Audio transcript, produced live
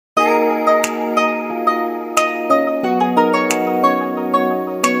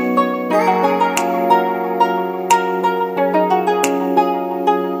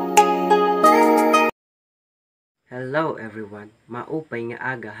everyone. Maupay nga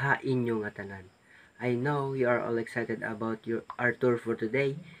aga ha inyo nga tanan. I know you are all excited about our tour for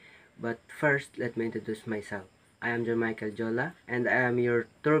today, but first let me introduce myself. I am John Michael Jola and I am your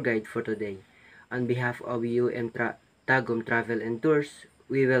tour guide for today. On behalf of UM Tagum Travel and Tours,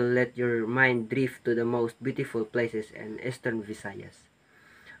 we will let your mind drift to the most beautiful places in Eastern Visayas.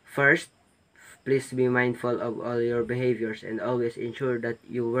 First, please be mindful of all your behaviors and always ensure that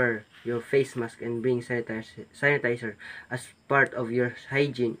you wear your face mask and bring sanitizer as part of your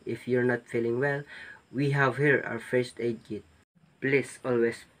hygiene. If you're not feeling well, we have here our first aid kit. Please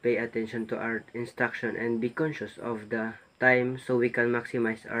always pay attention to our instruction and be conscious of the time so we can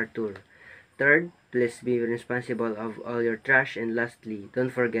maximize our tour. Third, please be responsible of all your trash, and lastly,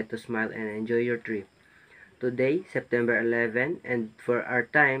 don't forget to smile and enjoy your trip. Today, September 11, and for our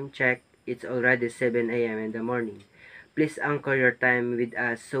time check, it's already 7 a.m. in the morning. Please anchor your time with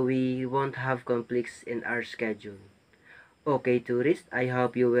us so we won't have conflicts in our schedule. Okay, tourists, I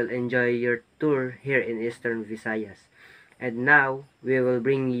hope you will enjoy your tour here in Eastern Visayas. And now, we will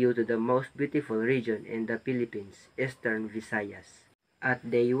bring you to the most beautiful region in the Philippines, Eastern Visayas. At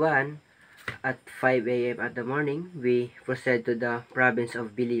day 1, at 5 a.m. at the morning, we proceed to the province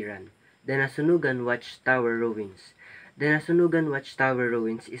of Biliran. The Nasunugan Watchtower Ruins. The Nasunugan Watchtower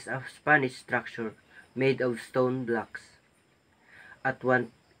Ruins is a Spanish structure made of stone blocks. At 1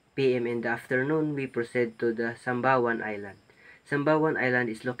 p.m. in the afternoon, we proceed to the Sambawan Island. Sambawan Island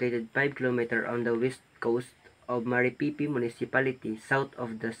is located 5 km on the west coast of Maripipi Municipality, south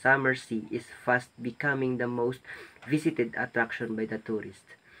of the Summer Sea, is fast becoming the most visited attraction by the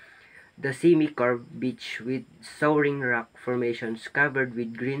tourists. The semi-curved beach with soaring rock formations covered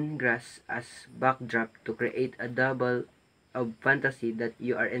with green grass as backdrop to create a double of fantasy that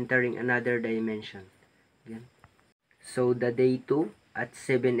you are entering another dimension. Again. So the day 2, at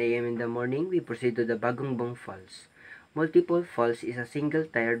 7 a.m. in the morning, we proceed to the Bagongbong Falls. Multiple Falls is a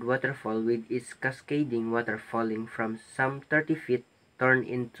single-tiered waterfall with its cascading water falling from some 30 feet turned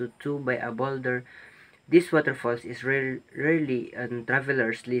into two by a boulder. This waterfalls is rarely on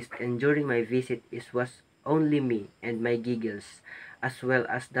travelers' list, and during my visit it was only me and my giggles, as well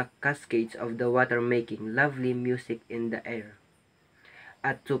as the cascades of the water making lovely music in the air.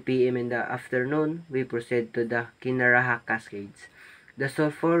 At 2 p.m. in the afternoon, we proceed to the Kinaraha Cascades. The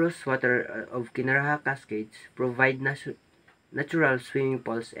sulphurous water of Kinaraha Cascades provide natural swimming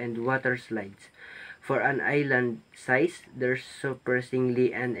pools and water slides. For an island size, there's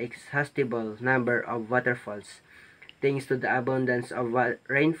surprisingly an inexhaustible number of waterfalls, thanks to the abundance of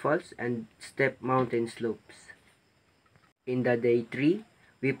rainfalls and steep mountain slopes. In the day 3,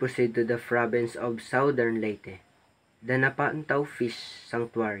 we proceed to the province of Southern Leyte. The Napantaw Fish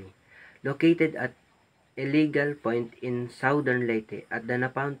Sanctuary. Located at Illegal Point in Southern Leyte, at the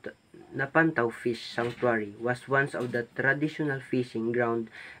Napantaw Fish Sanctuary was once of the traditional fishing ground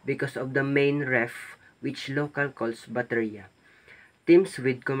because of the main reef, which local calls Badilla, teems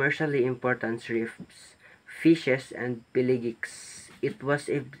with commercially important reefs, fishes, and pelagics. It was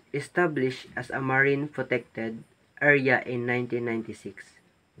established as a marine protected area in 1996.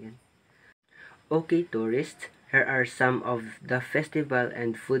 Yan. Okay, tourists, here are some of the festival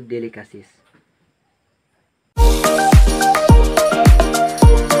and food delicacies.